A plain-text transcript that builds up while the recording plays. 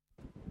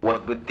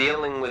What we're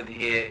dealing with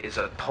here is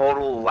a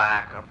total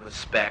lack of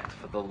respect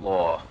for the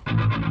law.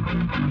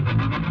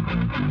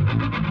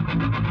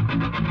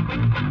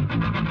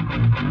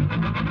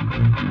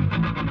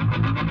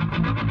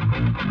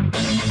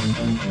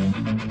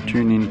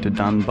 Tune in to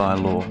Done by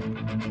Law.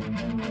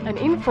 An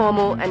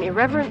informal and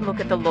irreverent look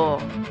at the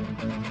law.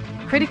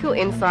 Critical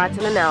insights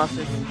and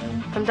analysis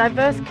from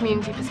diverse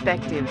community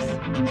perspectives.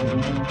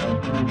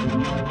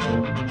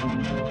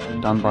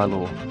 Done by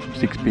Law,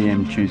 6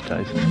 p.m.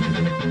 Tuesdays.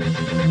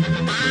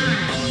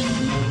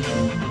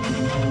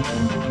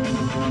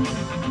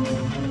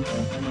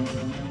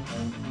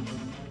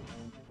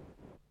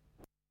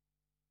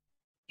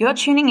 You're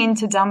tuning in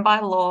to Done by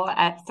Law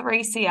at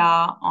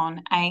 3CR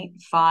on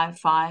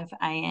 855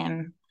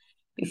 AM.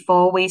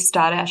 Before we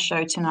start our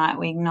show tonight,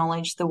 we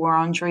acknowledge the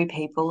Wurundjeri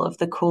people of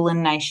the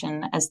Kulin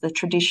Nation as the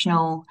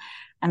traditional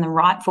and the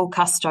rightful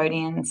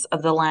custodians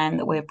of the land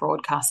that we're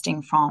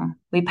broadcasting from.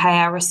 We pay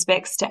our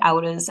respects to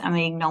elders and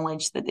we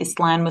acknowledge that this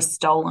land was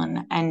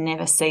stolen and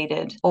never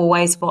ceded,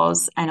 always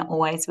was and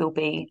always will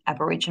be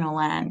Aboriginal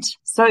land.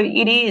 So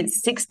it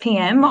is 6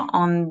 p.m.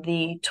 on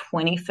the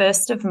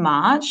 21st of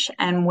March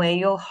and we're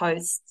your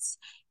hosts,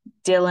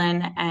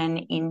 Dylan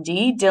and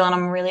Indy. Dylan,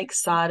 I'm really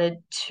excited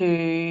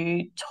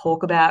to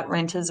talk about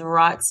renters'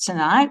 rights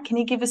tonight. Can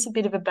you give us a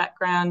bit of a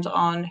background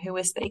on who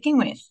we're speaking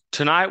with?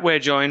 Tonight we're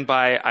joined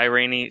by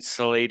Irene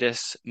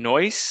Salidas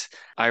Noyce.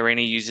 Irene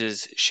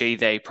uses she,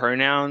 they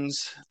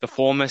pronouns, the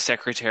former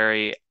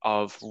secretary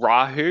of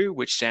RAHU,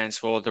 which stands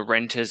for the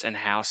Renters and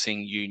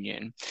Housing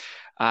Union.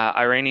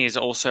 Irene is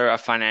also a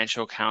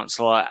financial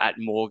counsellor at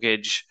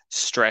Mortgage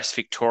Stress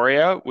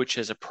Victoria, which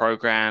is a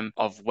program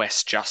of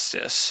West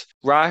Justice.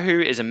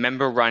 RAHU is a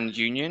member-run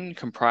union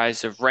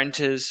comprised of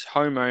renters,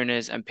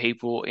 homeowners, and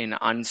people in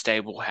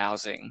unstable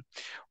housing.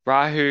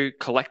 RAHU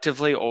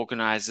collectively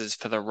organises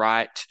for the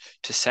right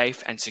to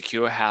safe and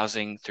secure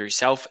housing through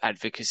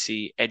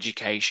self-advocacy,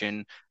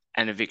 education,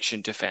 and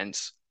eviction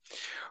defence.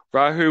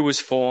 RAHU was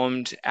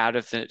formed out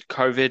of the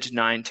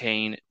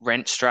COVID-19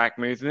 rent strike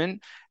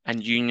movement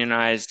and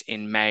unionised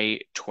in May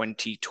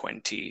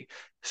 2020.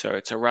 So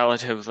it's a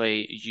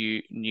relatively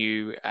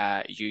new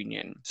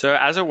union. So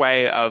as a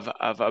way of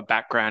a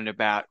background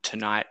about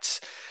tonight's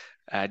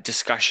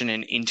discussion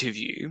and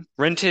interview,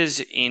 renters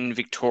in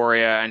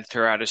Victoria and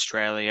throughout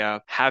Australia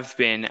have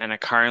been and are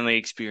currently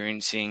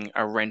experiencing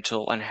a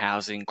rental and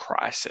housing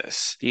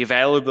crisis. The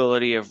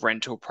availability of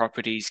rental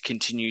properties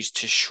continues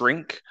to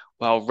shrink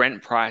while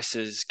rent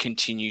prices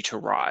continue to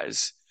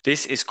rise.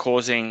 This is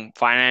causing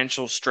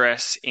financial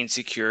stress,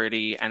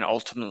 insecurity, and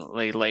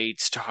ultimately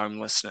leads to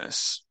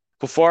homelessness.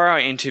 Before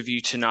our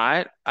interview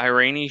tonight,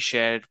 Irene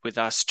shared with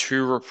us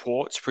 2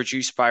 reports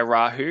produced by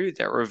RAHU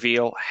that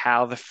reveal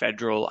how the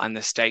federal and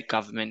the state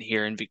government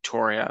here in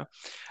Victoria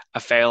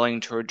are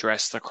failing to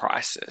address the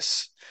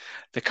crisis.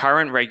 The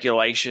current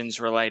regulations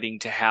relating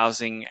to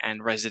housing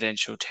and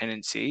residential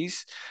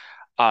tenancies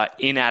are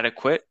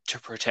inadequate to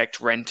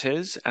protect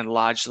renters and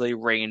largely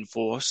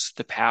reinforce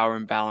the power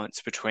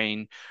imbalance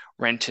between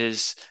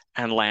renters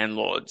and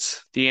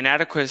landlords. The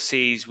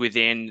inadequacies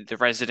within the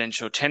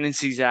Residential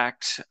Tenancies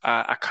Act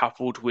are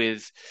coupled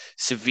with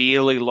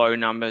severely low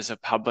numbers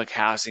of public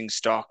housing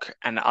stock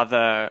and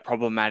other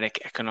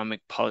problematic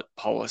economic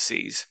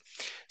policies,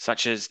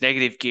 such as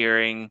negative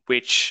gearing,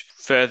 which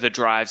further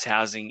drives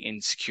housing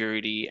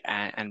insecurity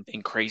and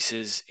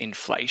increases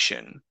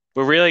inflation.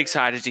 We're really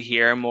excited to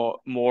hear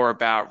more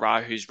about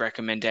RAHU's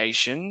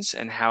recommendations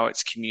and how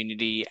its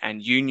community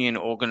and union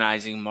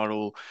organising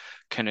model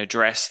can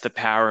address the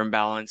power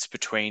imbalance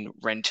between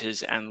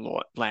renters and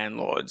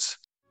landlords.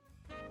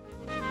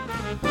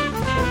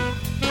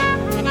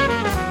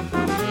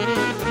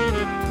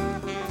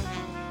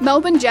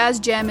 Melbourne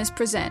Jazz Jammers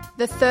present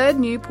the 3rd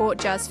Newport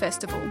Jazz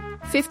Festival.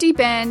 50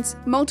 bands,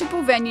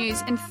 multiple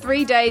venues and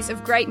 3 days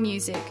of great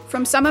music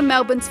from some of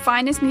Melbourne's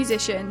finest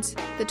musicians,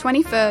 the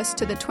 21st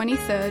to the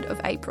 23rd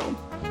of April.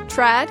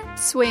 Trad,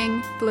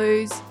 swing,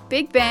 blues,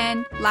 big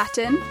band,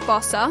 Latin,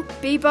 bossa,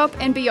 bebop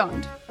and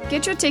beyond.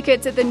 Get your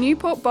tickets at the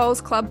Newport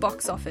Bowls Club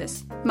box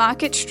office,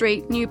 Market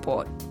Street,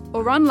 Newport,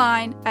 or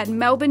online at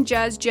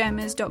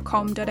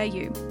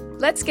melbournejazzjammers.com.au.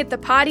 Let's get the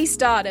party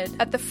started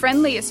at the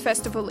friendliest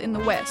festival in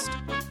the West,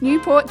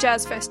 Newport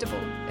Jazz Festival,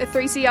 a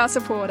 3CR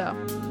supporter.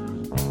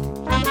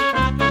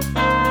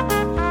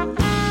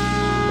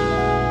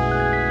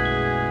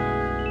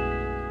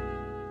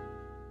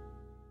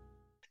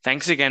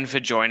 Thanks again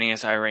for joining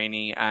us,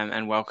 Irene,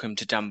 and welcome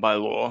to Done by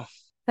Law.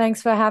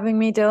 Thanks for having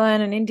me,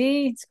 Dylan and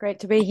Indy. It's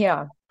great to be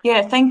here.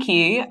 Yeah, thank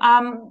you.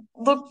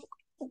 Look,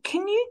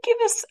 can you give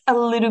us a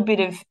little bit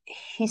of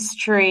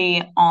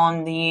history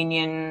on the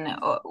union?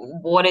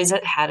 What is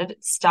it? How did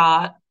it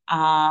start?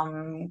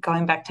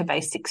 Going back to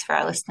basics for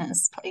our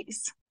listeners,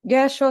 please.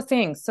 Yeah, sure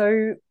thing.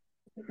 So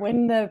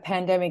when the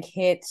pandemic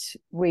hit,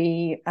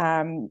 we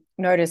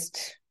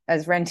noticed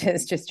as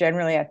renters just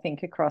generally, I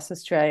think, across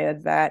Australia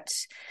that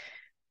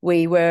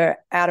we were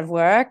out of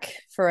work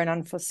for an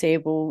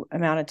unforeseeable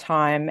amount of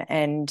time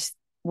and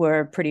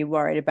were pretty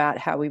worried about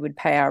how we would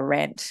pay our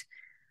rent.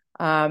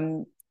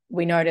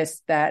 we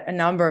noticed that a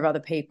number of other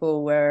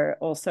people were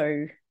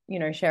also,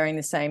 sharing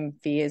the same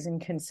fears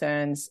and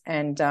concerns.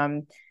 And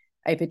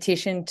a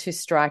petition to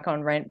strike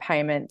on rent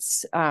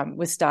payments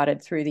was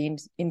started through the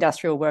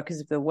Industrial Workers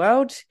of the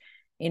World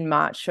in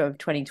March of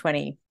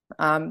 2020.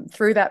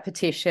 Through that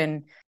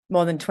petition,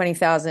 more than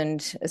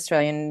 20,000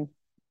 Australian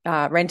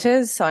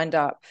renters signed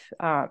up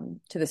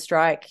to the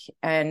strike,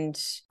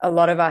 and a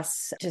lot of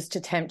us just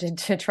attempted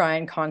to try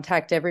and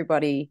contact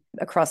everybody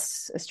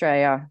across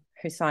Australia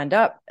who signed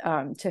up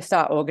to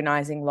start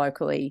organising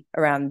locally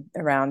around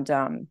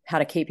how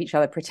to keep each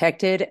other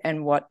protected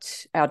and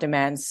what our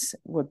demands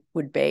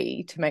would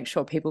be to make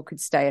sure people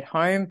could stay at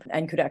home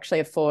and could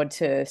actually afford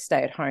to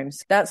stay at home.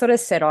 So that sort of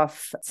set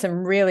off some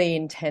really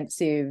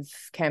intensive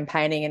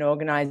campaigning and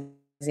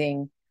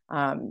organising.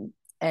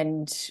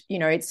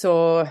 It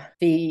saw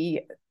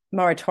the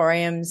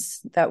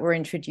moratoriums that were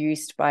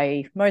introduced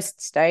by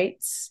most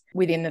states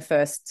within the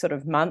first sort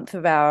of month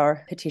of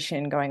our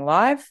petition going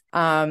live.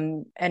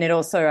 And it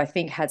also, I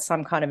think, had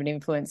some kind of an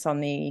influence on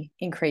the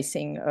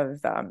increasing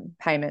of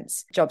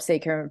payments,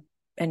 JobSeeker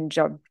and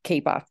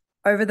JobKeeper.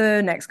 Over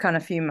the next kind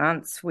of few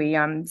months, we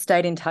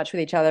stayed in touch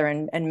with each other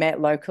and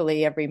met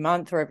locally every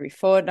month or every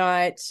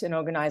fortnight and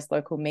organised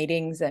local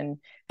meetings. And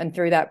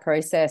through that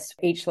process,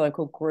 each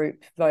local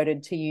group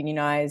voted to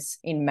unionise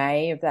in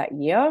May of that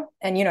year.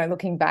 And,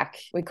 looking back,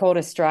 we called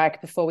a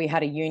strike before we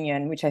had a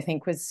union, which I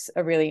think was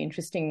a really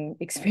interesting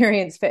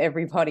experience for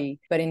everybody.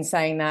 But in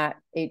saying that,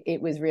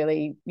 it was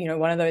really,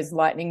 one of those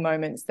lightning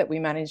moments that we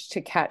managed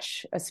to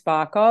catch a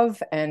spark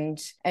of and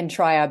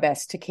try our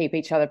best to keep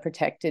each other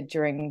protected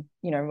during,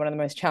 one of the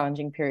most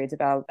challenging periods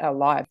of our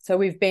lives. So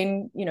we've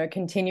been,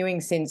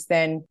 continuing since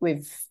then.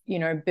 We've,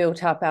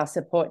 built up our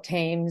support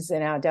teams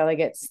and our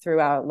delegates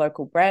through our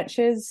local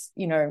branches,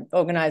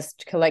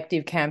 organised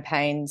collective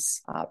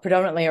campaigns,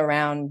 predominantly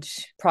around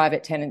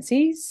private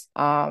tenancies,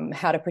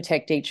 how to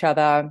protect each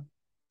other,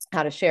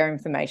 how to share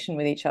information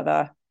with each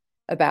other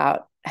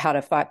about how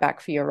to fight back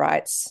for your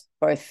rights,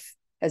 both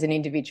as an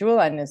individual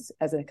and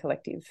as a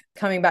collective.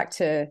 Coming back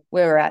to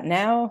where we're at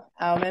now,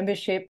 our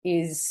membership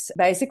is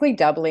basically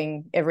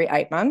doubling every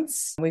 8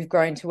 months. We've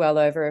grown to well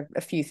over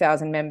a few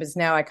thousand members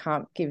now. I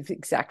can't give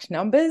exact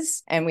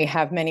numbers. And we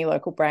have many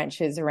local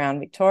branches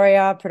around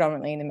Victoria,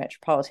 predominantly in the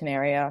metropolitan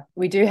area.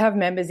 We do have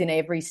members in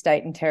every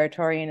state and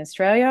territory in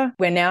Australia.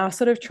 We're now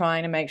sort of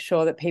trying to make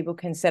sure that people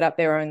can set up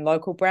their own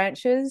local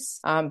branches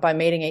by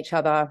meeting each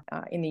other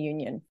in the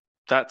union.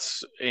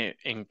 That's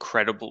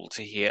incredible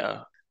to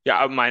hear.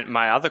 Yeah,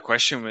 my other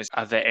question was,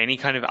 are there any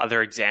kind of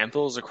other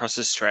examples across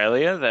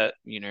Australia that,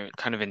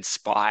 kind of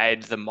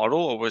inspired the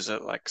model, or was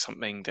it like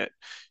something that,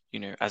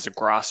 as a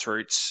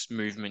grassroots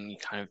movement, you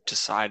kind of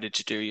decided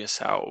to do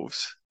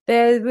yourselves?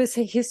 There was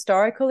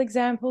historical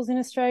examples in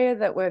Australia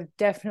that were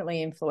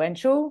definitely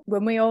influential.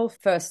 When we all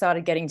first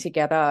started getting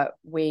together,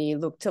 we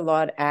looked a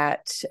lot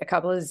at a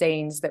couple of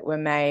zines that were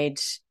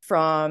made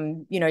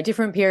from,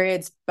 different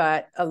periods,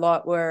 but a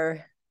lot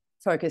were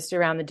focused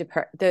around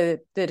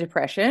the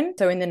Depression.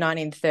 So in the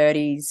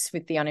 1930s,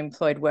 with the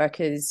Unemployed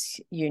Workers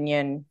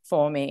Union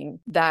forming,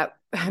 there's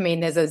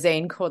a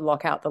zine called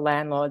Lock Out the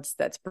Landlords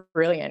that's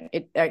brilliant.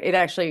 It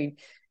actually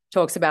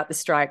talks about the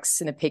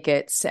strikes and the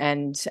pickets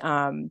and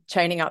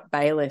chaining up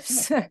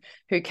bailiffs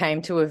who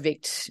came to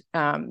evict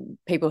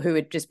people who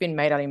had just been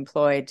made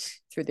unemployed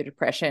through the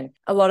Depression.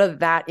 A lot of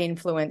that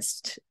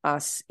influenced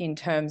us in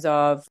terms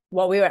of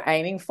what we were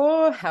aiming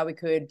for, how we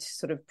could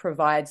sort of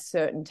provide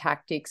certain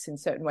tactics and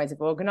certain ways of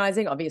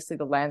organising. Obviously,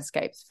 the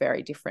landscape's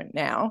very different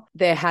now.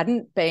 There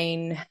hadn't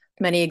been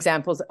many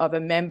examples of a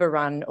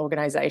member-run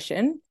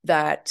organisation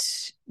that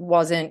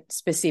wasn't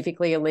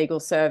specifically a legal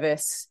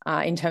service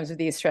in terms of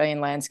the Australian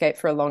landscape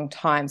for a long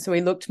time. So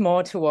we looked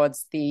more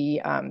towards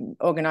the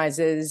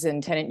organisers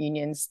and tenant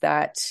unions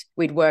that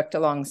we'd worked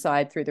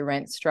alongside through the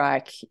rent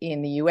strike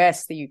in the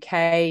US, the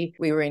UK.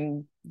 We were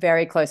in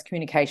very close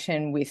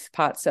communication with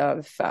parts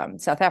of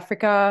South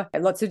Africa.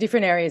 Lots of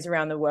different areas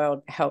around the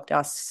world helped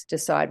us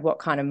decide what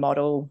kind of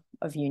model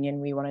of union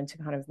we wanted to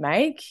kind of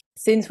make.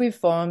 Since we've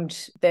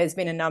formed, there's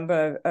been a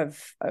number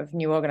of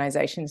new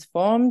organisations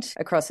formed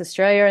across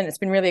Australia, and it's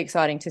been really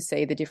exciting to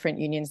see the different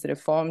unions that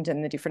have formed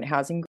and the different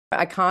housing.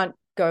 I can't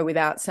go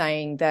without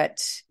saying that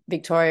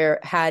Victoria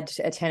had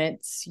a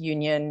tenants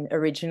union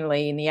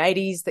originally in the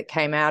 80s that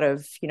came out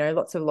of,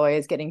 lots of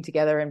lawyers getting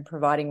together and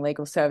providing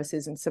legal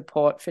services and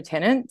support for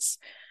tenants.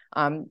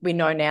 We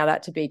know now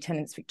that to be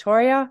Tenants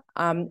Victoria,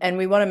 and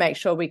we want to make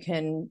sure we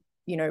can,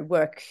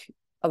 work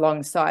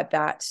alongside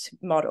that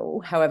model.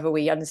 However,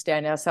 we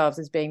understand ourselves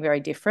as being very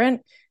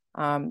different.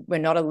 We're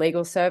not a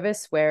legal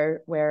service.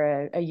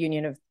 We're a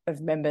union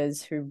of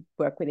members who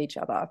work with each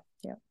other.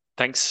 Yeah.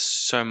 Thanks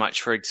so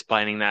much for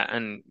explaining that.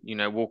 And,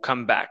 we'll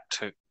come back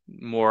to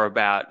more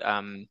about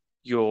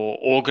your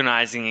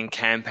organising and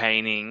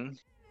campaigning.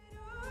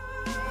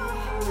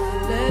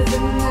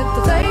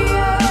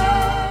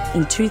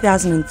 In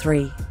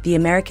 2003, the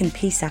American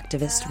peace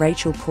activist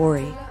Rachel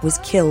Corrie was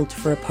killed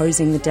for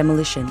opposing the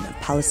demolition of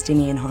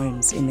Palestinian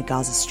homes in the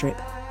Gaza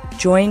Strip.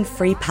 Join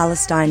Free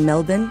Palestine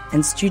Melbourne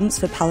and Students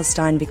for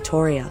Palestine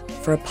Victoria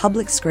for a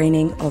public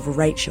screening of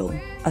Rachel,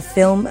 a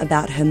film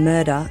about her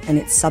murder and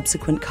its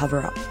subsequent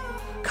cover-up.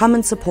 Come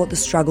and support the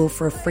struggle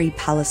for a free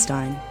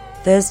Palestine.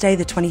 Thursday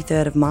the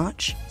 23rd of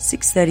March,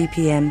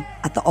 6:30pm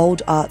at the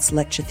Old Arts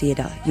Lecture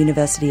Theatre,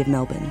 University of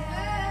Melbourne.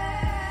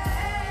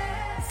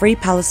 Free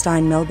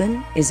Palestine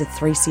Melbourne is a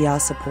 3CR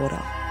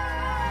supporter.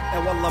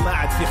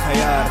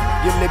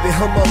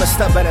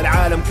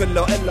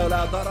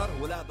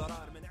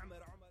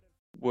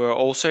 We're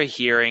also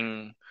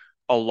hearing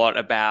a lot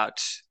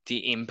about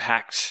the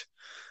impact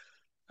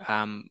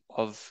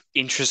of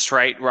interest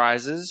rate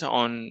rises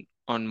on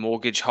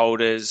mortgage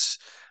holders,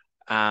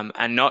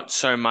 and not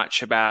so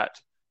much about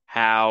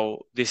how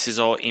this is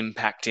all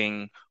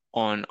impacting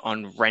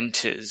on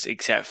renters,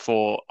 except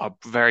for a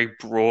very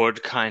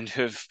broad kind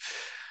of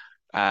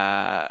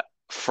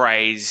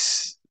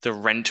phrase, the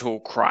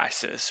rental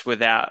crisis,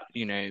 without,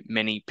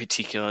 many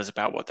particulars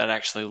about what that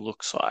actually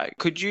looks like.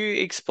 Could you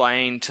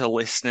explain to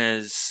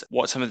listeners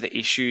what some of the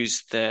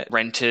issues that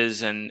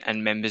renters and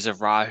members of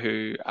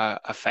RAHU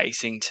are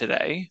facing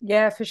today?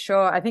 Yeah, for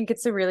sure. I think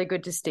it's a really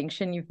good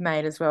distinction you've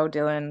made as well,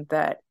 Dylan,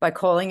 that by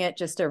calling it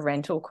just a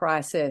rental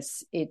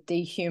crisis, it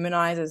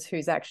dehumanizes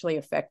who's actually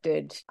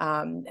affected.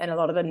 And a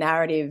lot of the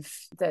narrative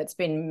that's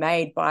been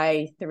made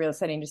by the real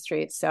estate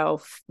industry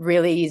itself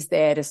really is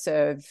there to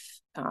serve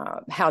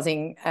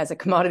housing as a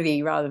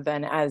commodity rather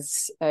than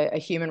as a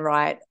human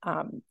right.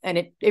 And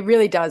it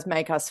really does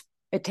make us,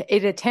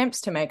 it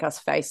attempts to make us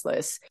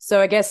faceless. So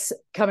I guess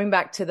coming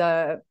back to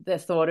the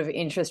thought of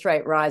interest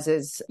rate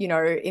rises,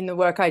 in the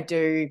work I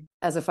do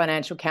as a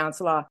financial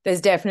counsellor,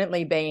 there's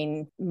definitely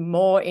been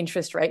more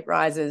interest rate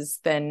rises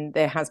than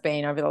there has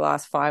been over the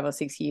last 5 or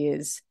 6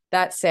 years.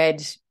 That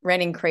said,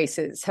 rent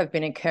increases have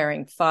been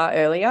occurring far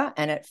earlier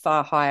and at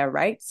far higher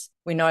rates.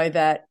 We know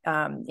that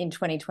in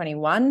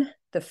 2021,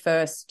 the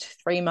first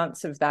 3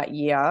 months of that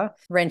year,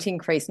 rent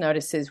increase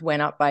notices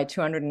went up by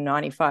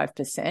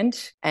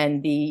 295%.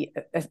 And the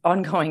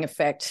ongoing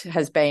effect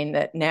has been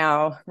that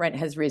now rent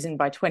has risen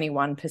by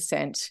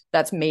 21%.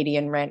 That's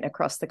median rent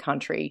across the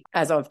country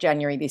as of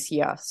January this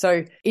year.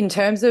 So in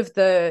terms of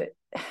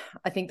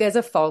I think there's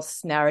a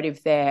false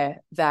narrative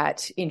there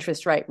that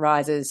interest rate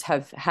rises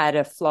have had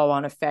a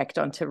flow-on effect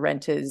onto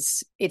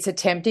renters. It's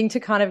attempting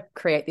to kind of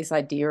create this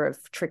idea of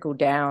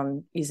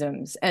trickle-down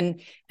isms. And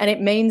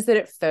it means that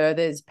it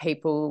furthers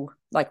people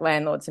like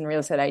landlords and real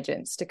estate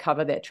agents to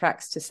cover their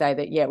tracks to say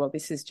that, yeah, well,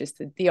 this is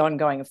just the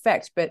ongoing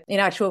effect. But in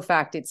actual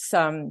fact, it's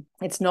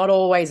not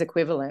always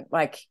equivalent.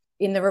 Like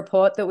in the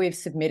report that we've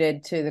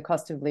submitted to the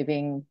Cost of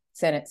Living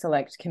Senate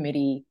Select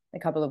Committee a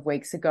couple of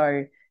weeks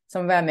ago,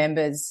 some of our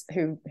members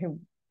who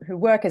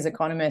work as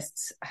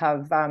economists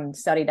have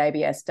studied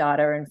ABS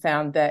data and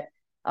found that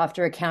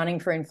after accounting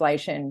for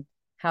inflation,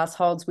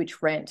 households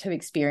which rent have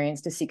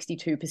experienced a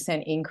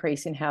 62%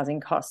 increase in housing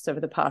costs over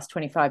the past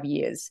 25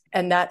 years.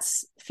 And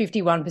that's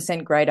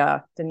 51%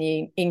 greater than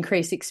the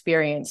increase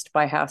experienced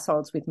by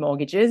households with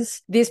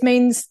mortgages. This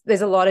means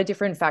there's a lot of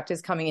different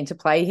factors coming into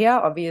play here.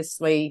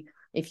 Obviously,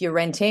 if you're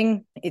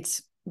renting,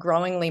 it's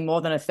growingly more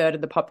than a third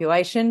of the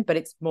population, but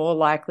it's more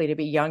likely to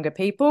be younger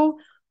people,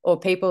 or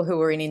people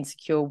who are in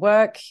insecure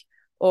work,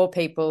 or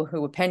people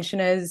who are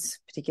pensioners,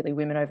 particularly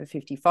women over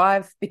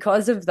 55.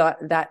 Because of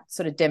that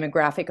sort of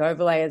demographic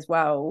overlay as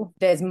well,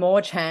 there's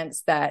more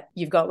chance that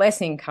you've got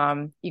less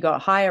income, you've got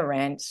higher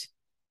rent,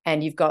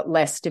 and you've got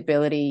less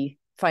stability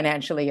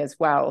financially as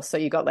well. So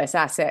you've got less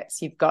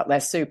assets, you've got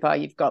less super,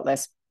 you've got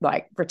less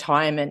like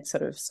retirement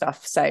sort of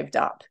stuff saved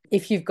up.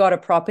 If you've got a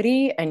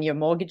property and you've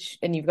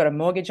got a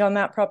mortgage on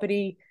that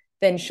property,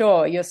 then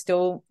sure, you're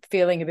still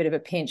feeling a bit of a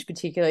pinch,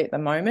 particularly at the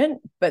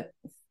moment. But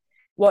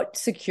what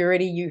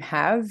security you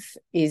have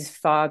is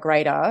far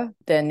greater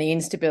than the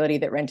instability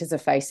that renters are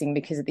facing,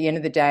 because at the end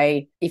of the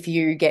day, if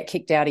you get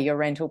kicked out of your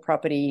rental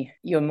property,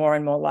 you're more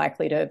and more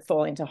likely to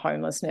fall into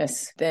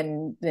homelessness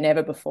than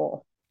ever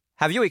before.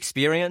 Have you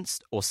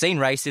experienced or seen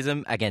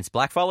racism against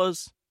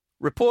blackfellas?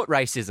 Report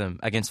racism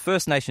against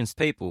First Nations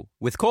people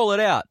with Call It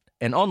Out,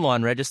 an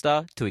online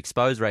register to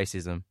expose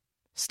racism.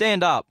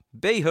 Stand up,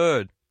 be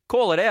heard.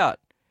 Call it out.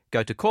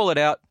 Go to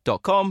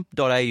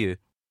callitout.com.au.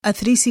 A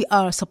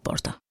 3CR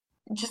supporter.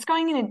 Just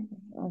going in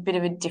a bit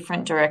of a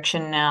different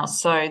direction now.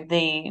 So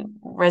the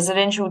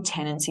Residential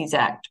Tenancies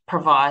Act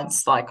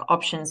provides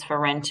options for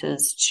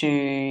renters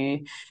to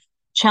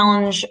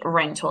challenge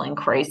rental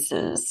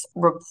increases,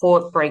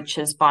 report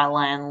breaches by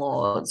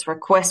landlords,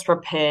 request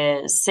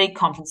repairs, seek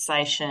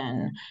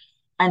compensation,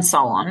 and so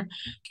on.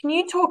 Can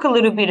you talk a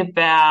little bit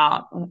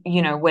about,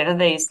 whether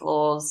these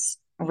laws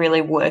really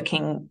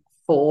working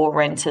for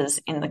renters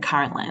in the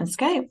current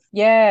landscape?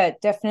 Yeah,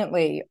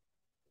 definitely.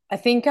 I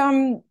think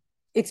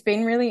it's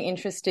been really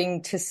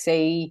interesting to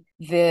see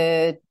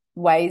the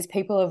ways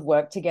people have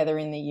worked together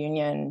in the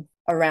union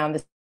around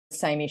the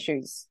same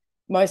issues.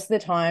 Most of the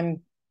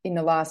time in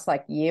the last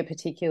year,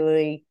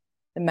 particularly,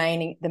 the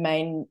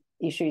main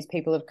issues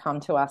people have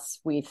come to us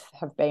with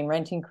have been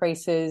rent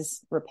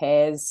increases,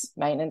 repairs,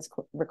 maintenance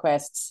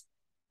requests,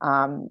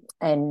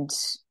 and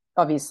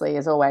obviously,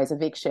 as always,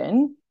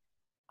 eviction.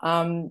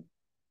 The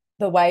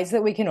ways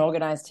that we can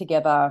organise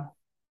together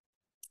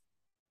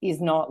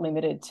is not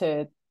limited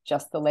to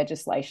just the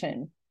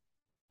legislation.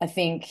 I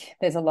think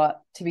there's a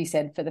lot to be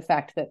said for the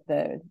fact that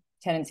the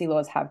tenancy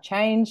laws have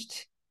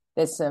changed.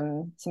 There's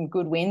some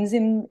good wins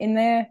in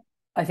there.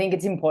 I think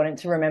it's important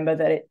to remember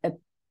that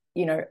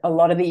a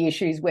lot of the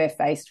issues we're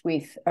faced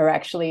with are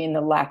actually in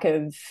the lack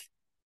of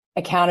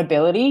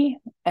accountability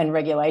and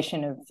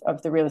regulation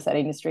of the real estate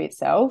industry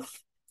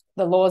itself.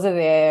 The laws are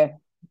there,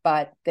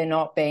 but they're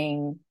not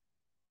being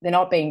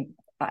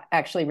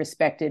actually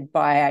respected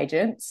by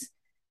agents,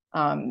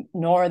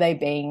 nor are they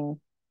being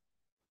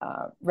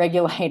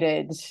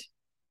regulated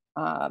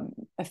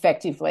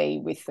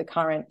effectively with the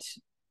current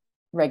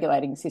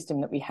regulating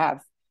system that we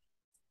have.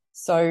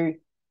 So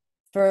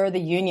for the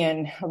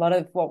union, a lot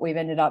of what we've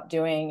ended up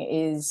doing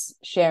is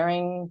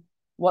sharing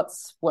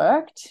what's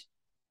worked,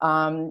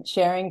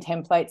 sharing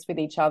templates with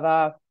each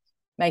other,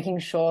 making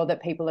sure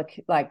that people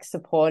are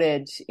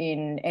supported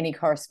in any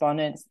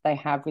correspondence they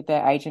have with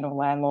their agent or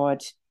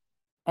landlord,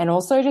 and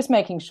also just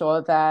making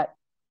sure that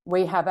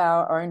we have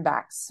our own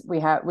backs. We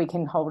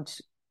can hold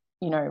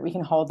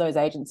those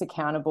agents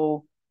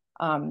accountable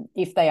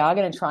if they are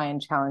going to try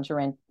and challenge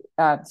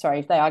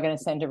if they are going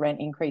to send a rent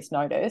increase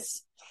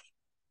notice.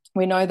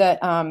 We know that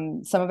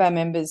some of our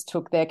members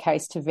took their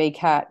case to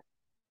VCAT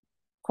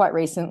quite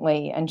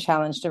recently and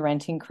challenged a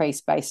rent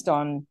increase based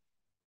on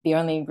the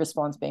only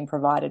response being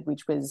provided,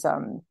 which was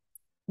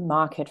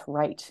market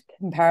rate,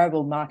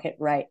 comparable market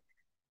rate.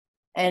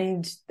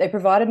 And they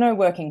provided no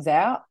workings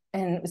out.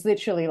 And it was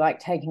literally like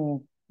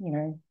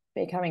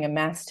becoming a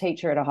maths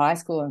teacher at a high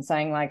school and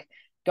saying,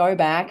 go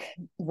back,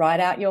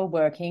 write out your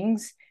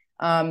workings.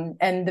 And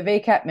the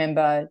VCAT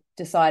member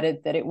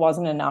decided that it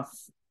wasn't enough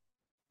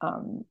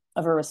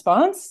of a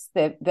response,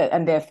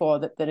 and therefore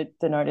that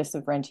the notice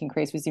of rent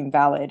increase was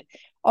invalid.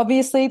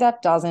 Obviously,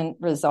 that doesn't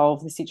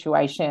resolve the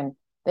situation.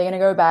 They're going to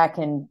go back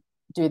and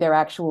do their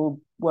actual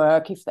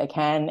work if they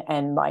can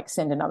and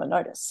send another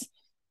notice.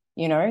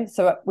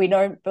 So we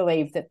don't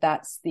believe that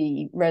that's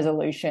the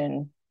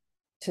resolution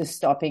to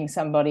stopping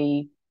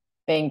somebody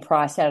being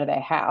priced out of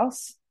their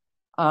house.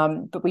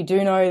 But we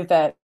do know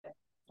that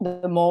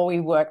the more we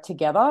work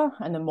together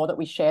and the more that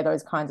we share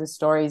those kinds of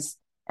stories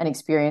and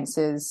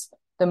experiences,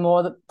 the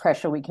more the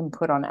pressure we can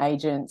put on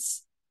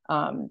agents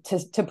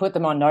to put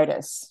them on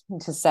notice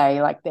and to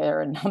say, there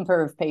are a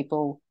number of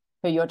people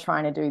who you're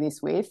trying to do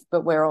this with,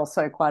 but we're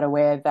also quite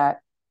aware that,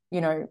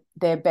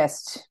 their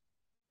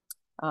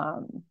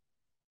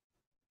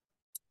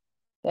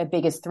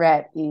biggest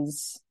threat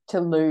is to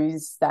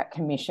lose that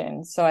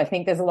commission. So I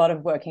think there's a lot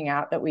of working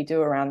out that we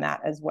do around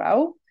that as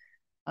well,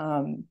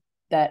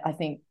 that I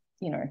think,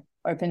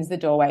 opens the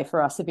doorway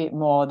for us a bit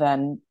more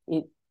than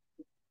it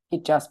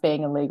just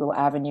being a legal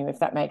avenue, if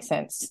that makes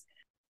sense.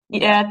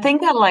 Yeah, I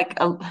think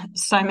that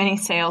so many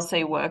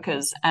CLC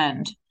workers,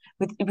 and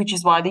which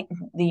is why the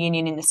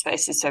union in this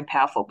space is so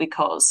powerful,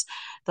 because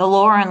the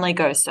law only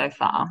goes so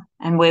far,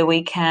 and where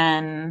we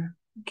can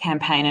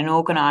campaign and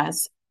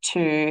organise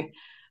to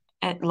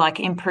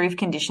improve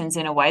conditions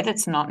in a way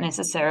that's not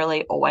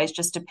necessarily always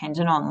just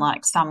dependent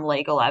on some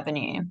legal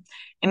avenue.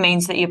 It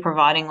means that you're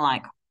providing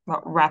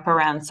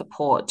wraparound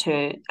support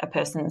to a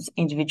person's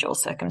individual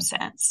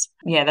circumstance.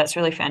 Yeah, that's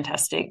really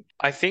fantastic.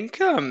 I think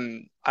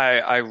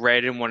I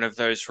read in one of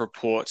those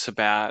reports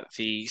about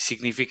the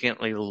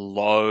significantly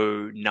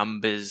low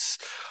numbers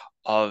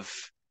of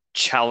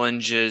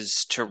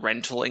challenges to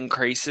rental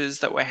increases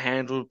that were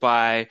handled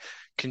by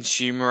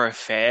Consumer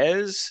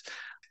Affairs.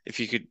 If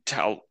you could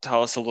tell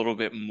us a little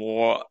bit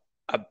more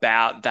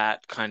about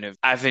that kind of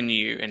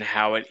avenue and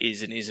how it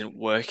is and isn't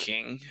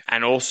working,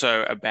 and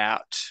also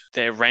about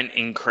their rent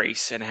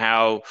increase and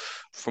how,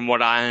 from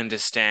what I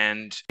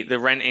understand, the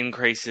rent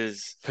increase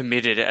is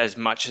permitted as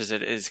much as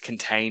it is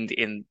contained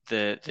in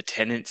the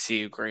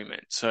tenancy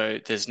agreement. So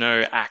there's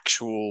no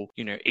actual,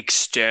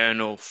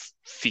 external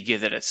figure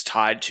that it's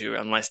tied to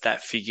unless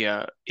that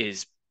figure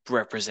is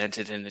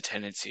represented in the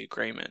tenancy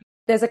agreement.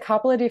 There's a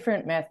couple of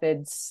different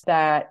methods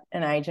that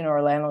an agent or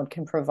a landlord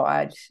can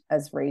provide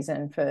as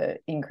reason for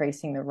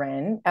increasing the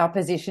rent. Our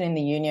position in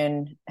the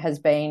union has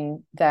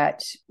been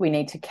that we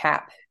need to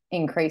cap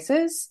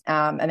increases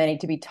and they need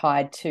to be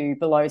tied to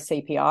below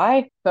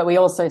CPI. But we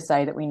also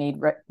say that we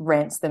need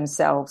rents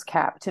themselves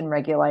capped and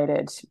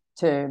regulated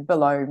to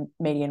below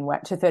median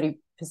wage, to 30%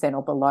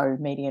 or below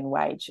median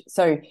wage.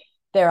 So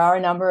there are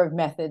a number of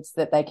methods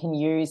that they can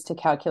use to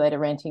calculate a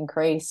rent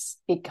increase.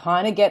 It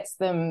kind of gets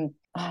them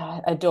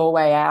a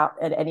doorway out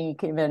at any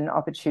given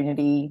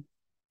opportunity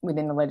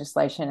within the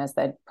legislation, as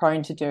they're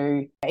prone to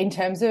do. In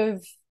terms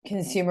of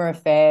Consumer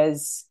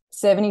Affairs,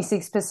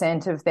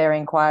 76% of their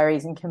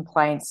inquiries and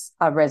complaints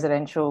are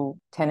residential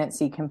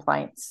tenancy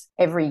complaints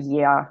every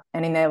year.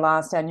 And in their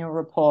last annual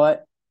report,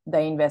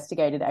 they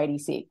investigated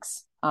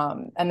 86.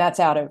 And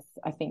that's out of,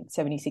 I think,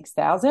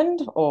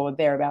 76,000 or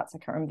thereabouts. I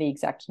can't remember the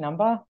exact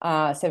number.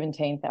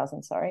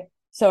 17,000, sorry.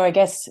 So I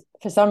guess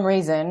for some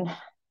reason,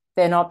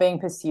 they're not being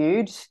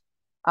pursued.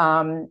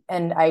 And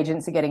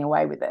agents are getting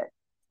away with it.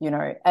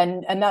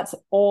 and that's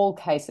all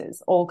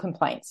cases, all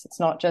complaints. It's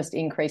not just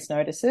increased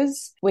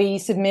notices. We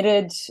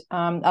submitted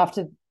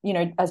after,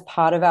 as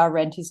part of our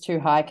Rent is Too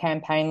High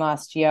campaign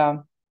last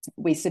year,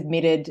 we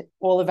submitted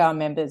all of our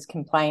members'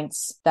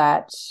 complaints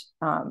that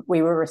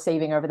we were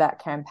receiving over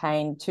that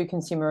campaign to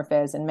Consumer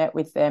Affairs and met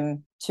with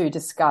them to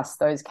discuss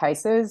those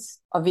cases.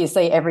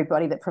 Obviously,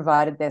 everybody that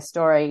provided their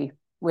story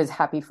was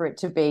happy for it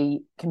to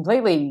be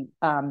completely,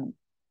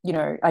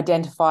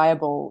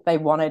 identifiable. They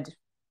wanted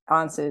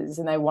answers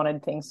and they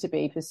wanted things to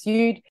be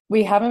pursued.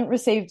 We haven't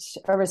received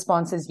a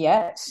response as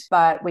yet,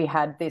 but we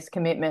had this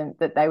commitment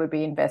that they would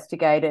be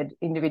investigated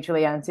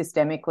individually and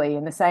systemically,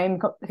 and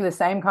the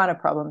same kind of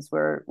problems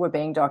were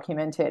being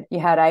documented. You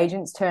had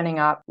agents turning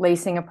up,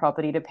 leasing a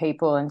property to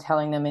people and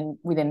telling them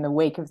within the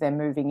week of them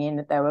moving in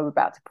that they were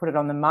about to put it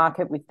on the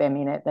market with them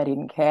in it. They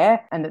didn't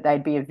care, and that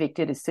they'd be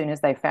evicted as soon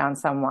as they found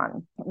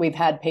someone. We've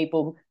had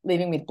people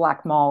living with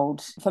black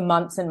mold for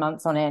months and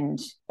months on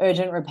end,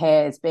 urgent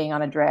repairs being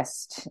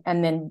unaddressed,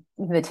 and then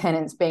the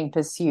tenants being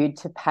pursued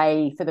to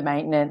pay for the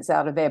maintenance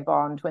out of their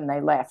bond when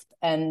they left.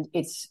 And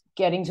it's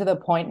getting to the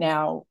point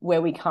now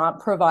where we can't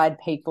provide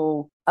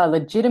people a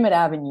legitimate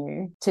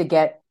avenue to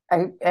get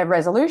a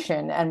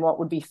resolution and what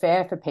would be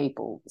fair for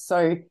people.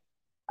 So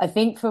I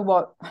think for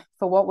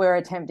what we're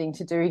attempting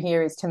to do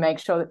here is to make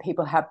sure that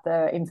people have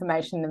the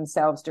information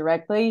themselves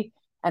directly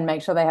and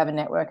make sure they have a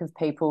network of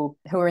people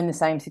who are in the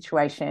same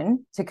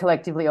situation to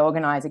collectively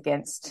organise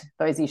against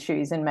those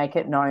issues and make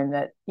it known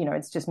that,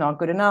 it's just not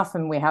good enough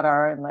and we have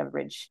our own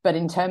leverage. But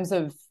in terms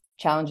of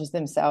challenges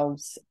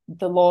themselves,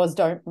 the laws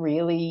don't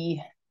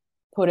really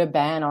put a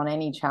ban on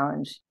any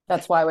challenge.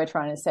 That's why we're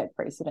trying to set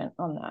precedent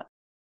on that.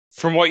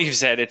 From what you've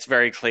said, it's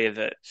very clear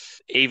that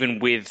even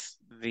with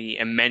the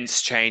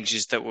immense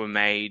changes that were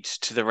made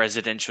to the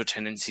Residential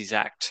Tenancies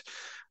Act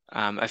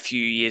a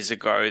few years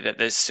ago, that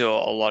there's still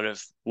a lot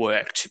of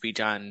work to be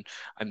done.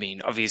 I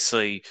mean,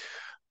 obviously,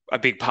 a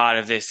big part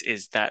of this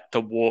is that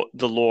the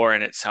law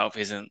in itself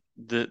isn't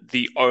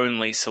the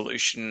only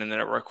solution, and that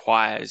it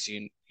requires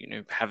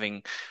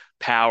having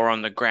power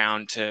on the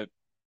ground to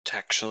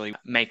actually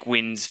make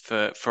wins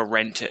for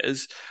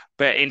renters.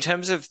 But in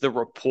terms of the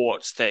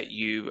reports that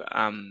you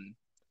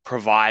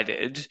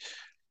provided,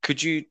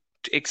 could you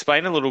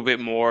explain a little bit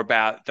more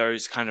about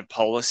those kind of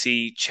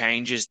policy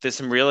changes? There's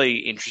some really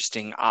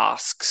interesting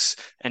asks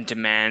and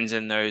demands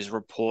in those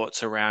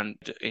reports around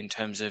in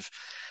terms of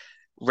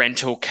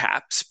rental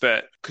caps,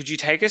 but could you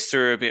take us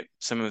through a bit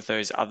some of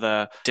those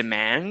other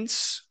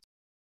demands?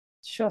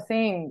 Sure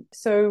thing.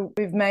 So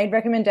we've made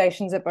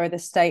recommendations at both the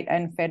state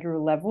and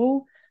federal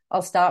level.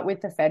 I'll start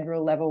with the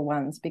federal level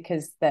ones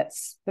because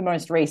that's the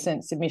most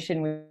recent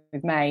submission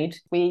we've made.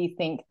 We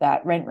think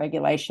that rent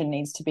regulation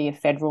needs to be a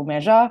federal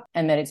measure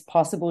and that it's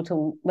possible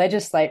to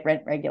legislate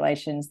rent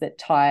regulations that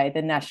tie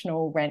the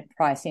national rent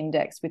price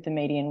index with the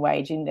median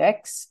wage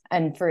index,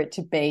 and for it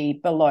to be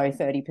below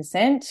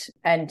 30%,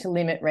 and to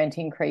limit rent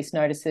increase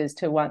notices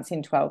to once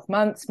in 12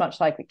 months, much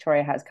like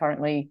Victoria has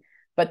currently,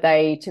 but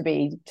they to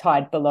be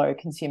tied below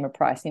consumer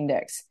price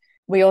index.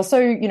 We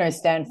also,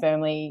 stand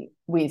firmly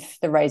with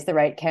the Raise the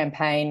Rate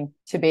campaign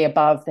to be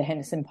above the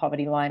Henderson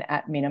poverty line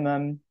at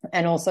minimum,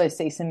 and also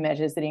see some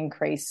measures that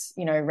increase,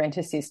 rent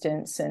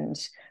assistance and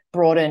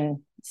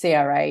broaden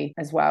CRA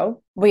as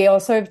well. We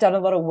also have done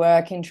a lot of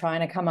work in trying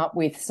to come up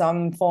with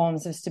some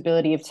forms of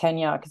stability of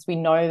tenure, because we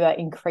know that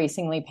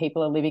increasingly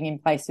people are living in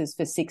places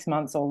for 6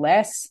 months or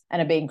less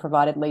and are being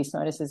provided lease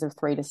notices of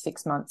 3 to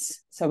 6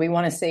 months. So we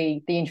want to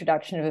see the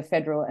introduction of a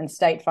federal and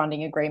state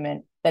funding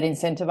agreement that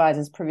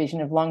incentivises provision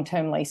of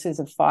long-term leases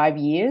of 5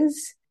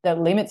 years, that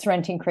limits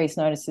rent increase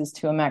notices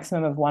to a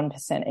maximum of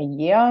 1%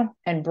 a year,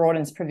 and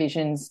broadens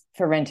provisions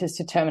for renters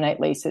to terminate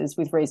leases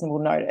with reasonable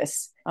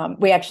notice.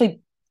 We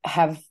actually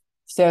have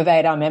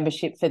surveyed our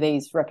membership for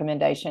these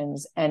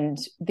recommendations, and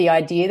the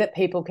idea that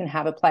people can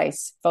have a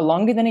place for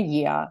longer than a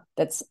year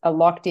that's a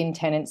locked-in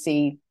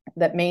tenancy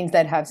that means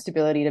they'd have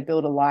stability to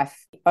build a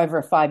life over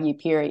a 5-year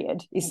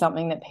period is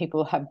something that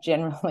people have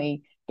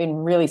generally been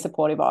really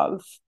supportive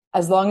of,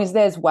 as long as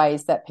there's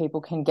ways that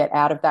people can get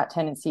out of that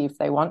tenancy if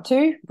they want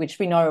to, which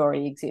we know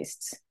already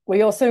exists.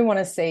 We also want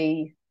to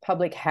see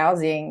public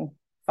housing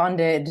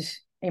funded,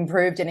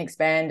 improved and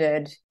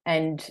expanded,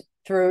 and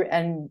through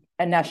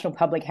a national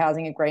public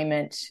housing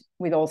agreement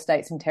with all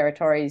states and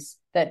territories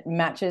that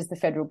matches the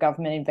federal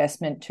government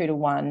investment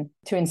 2-to-1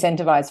 to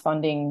incentivise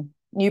funding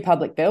new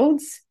public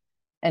builds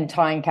and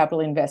tying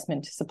capital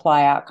investment to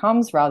supply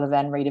outcomes rather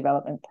than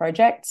redevelopment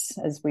projects,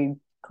 as we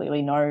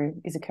clearly know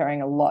is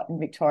occurring a lot in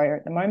Victoria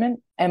at the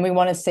moment. And we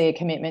want to see a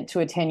commitment to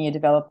a 10-year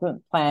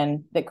development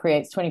plan that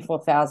creates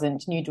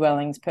 24,000 new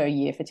dwellings per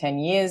year for 10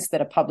 years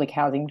that are public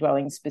housing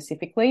dwellings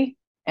specifically,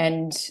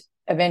 and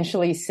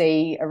eventually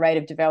see a rate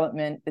of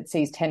development that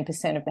sees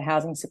 10% of the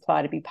housing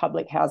supply to be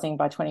public housing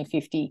by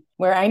 2050.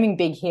 We're aiming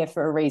big here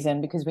for a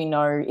reason, because we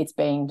know it's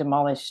being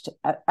demolished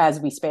as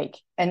we speak.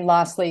 And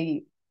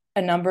lastly,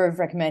 a number of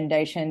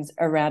recommendations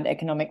around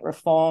economic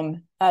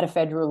reform at a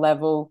federal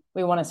level.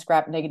 We want to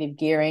scrap negative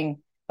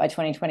gearing by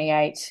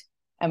 2028,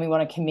 and we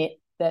want to commit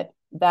that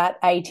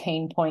that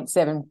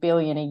 18.7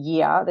 billion a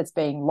year that's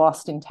being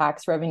lost in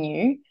tax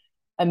revenue,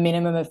 a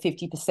minimum of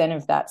 50%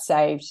 of that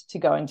saved to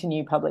go into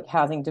new public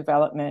housing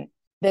development.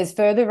 There's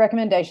further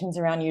recommendations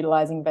around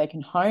utilising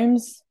vacant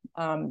homes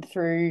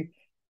through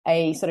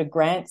a sort of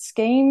grant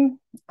scheme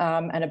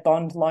and a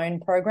bond loan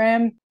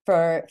program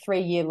for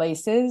 3-year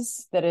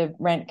leases that are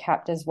rent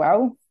capped as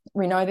well.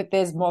 We know that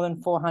there's more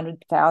than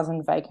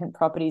 400,000 vacant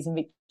properties in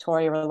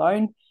Victoria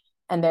alone,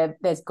 and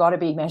there's got to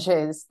be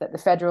measures that the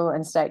federal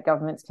and state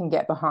governments can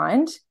get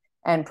behind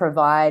and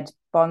provide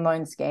bond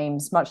loan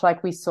schemes, much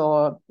like we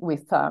saw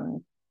with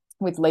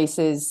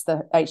leases,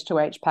 the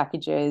H2H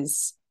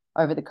packages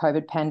over the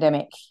COVID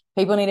pandemic.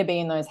 People need to be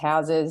in those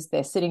houses.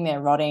 They're sitting there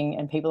rotting,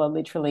 and people are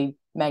literally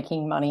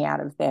making money out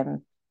of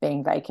them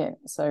being vacant.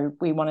 So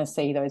we want to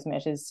see those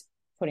measures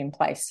put in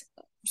place.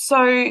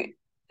 So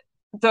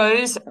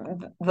those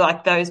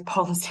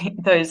policy,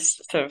 those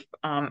sort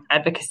of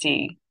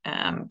advocacy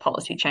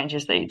policy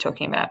changes that you're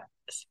talking about,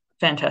 is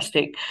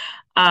fantastic.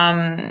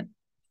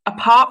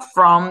 Apart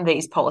from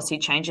these policy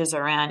changes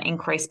around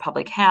increased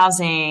public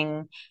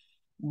housing,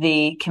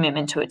 the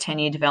commitment to a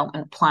 10-year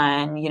development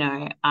plan,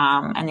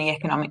 and the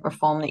economic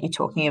reform that you're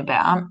talking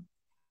about,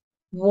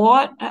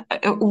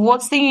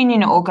 what's the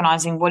union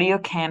organising? What are your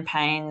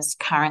campaigns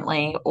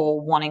currently or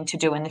wanting to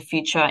do in the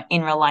future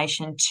in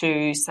relation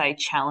to, say,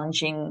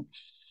 challenging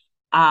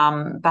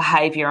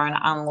behaviour and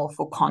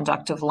unlawful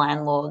conduct of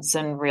landlords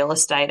and real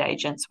estate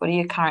agents? What are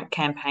your current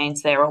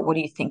campaigns there, or what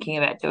are you thinking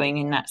about doing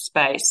in that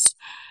space?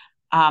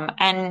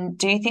 And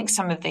do you think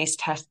some of these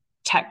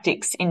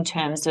tactics in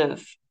terms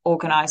of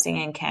organising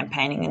and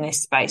campaigning in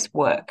this space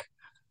work?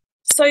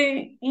 So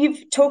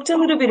you've talked a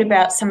little bit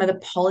about some of the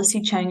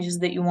policy changes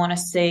that you want to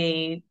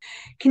see.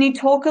 Can you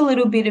talk a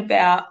little bit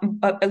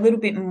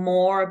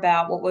more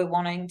about what we're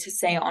wanting to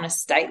see on a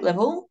state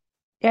level?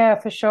 Yeah,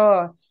 for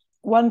sure.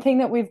 One thing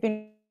that we've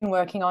been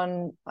working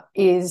on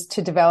is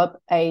to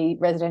develop a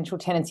residential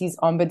tenancies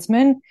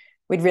ombudsman.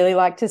 We'd really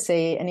like to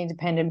see an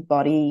independent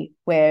body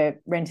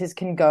where renters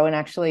can go and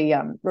actually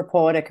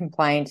report a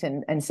complaint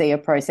and see a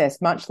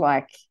process, much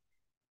like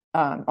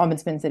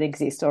ombudsmans that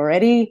exist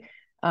already.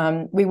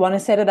 We want to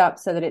set it up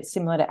so that it's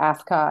similar to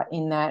AFCA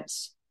in that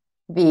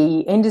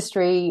the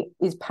industry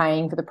is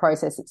paying for the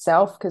process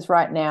itself, because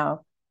right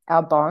now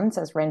our bonds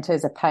as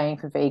renters are paying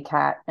for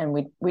VCAT, and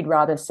we'd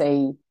rather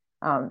see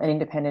an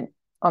independent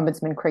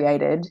ombudsman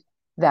created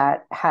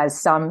that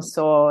has some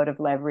sort of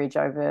leverage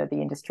over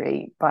the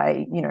industry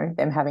by,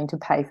 them having to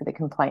pay for the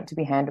complaint to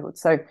be handled.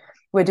 So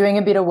we're doing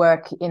a bit of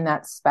work in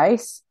that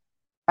space.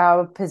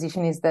 Our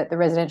position is that the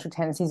residential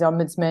tenancies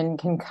ombudsman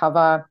can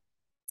cover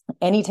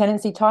any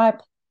tenancy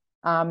type,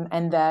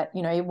 and that,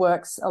 it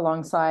works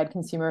alongside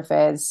consumer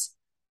affairs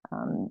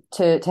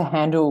to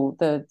handle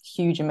the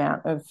huge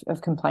amount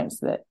of complaints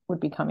that would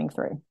be coming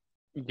through.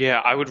 Yeah,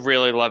 I would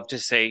really love to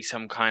see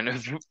some kind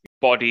of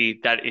body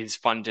that is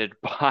funded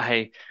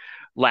by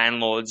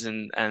landlords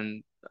and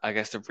I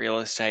guess the real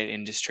estate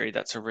industry.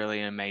 That's a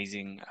really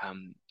amazing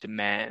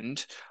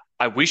demand.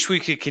 I wish we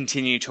could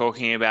continue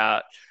talking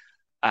about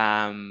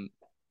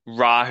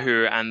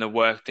RAHU and the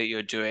work that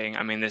you're doing.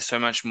 I mean, there's so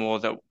much more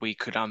that we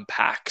could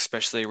unpack,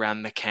 especially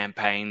around the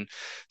campaign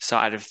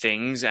side of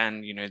things.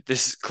 And,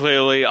 there's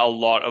clearly a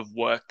lot of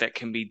work that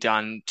can be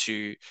done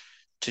to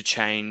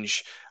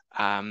change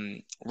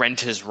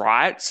renters'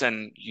 rights.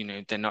 And,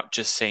 they're not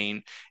just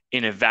seen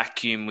in a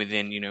vacuum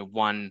within,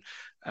 one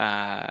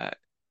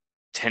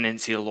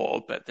tenancy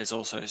law, but there's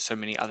also so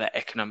many other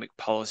economic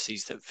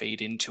policies that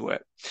feed into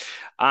it.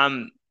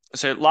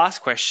 So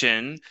last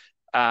question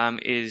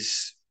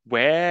is,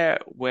 where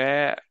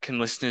can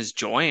listeners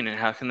join, and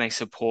how can they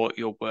support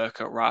your work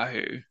at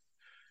RAHU?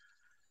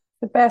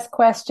 The best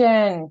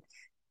question.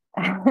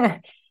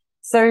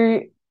 So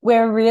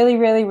we're really,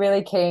 really,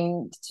 really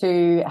keen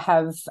to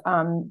have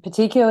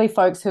particularly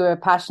folks who are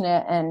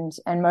passionate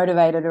and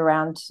motivated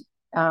around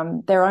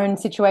their own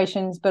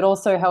situations, but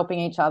also helping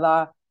each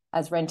other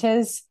as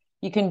renters.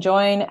 You can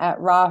join at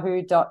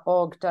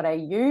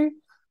rahu.org.au,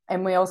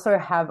 and we also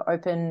have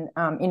open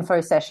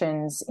info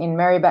sessions in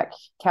Maryback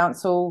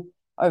Council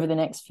over the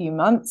next few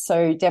months.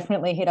 So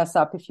definitely hit us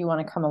up if you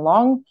want to come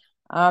along.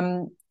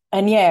 And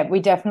yeah, we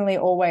definitely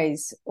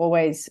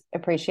always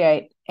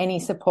appreciate any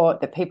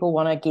support that people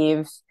want to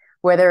give,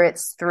 whether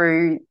it's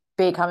through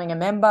becoming a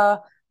member,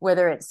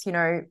 whether it's,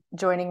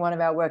 joining one of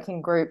our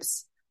working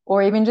groups,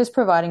 or even just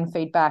providing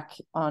feedback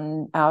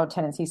on our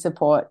tenancy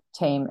support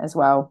team as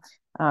well.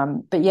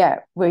 But yeah,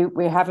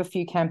 we have a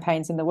few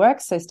campaigns in the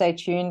works, so stay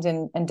tuned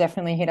and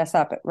definitely hit us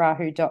up at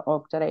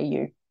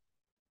rahu.org.au.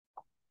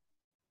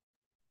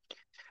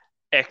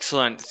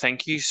 Excellent.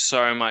 Thank you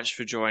so much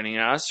for joining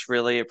us.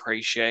 Really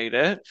appreciate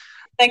it.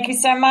 Thank you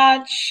so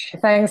much.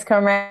 Thanks,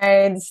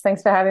 comrades.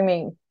 Thanks for having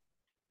me.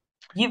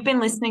 You've been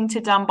listening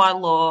to Done by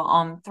Law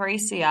on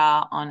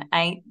 3CR on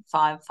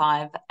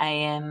 855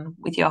 AM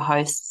with your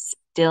hosts,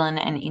 Dylan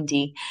and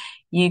Indy.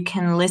 You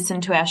can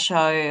listen to our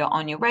show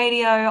on your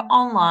radio,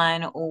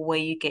 online, or where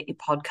you get your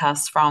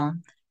podcasts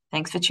from.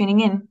 Thanks for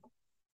tuning in.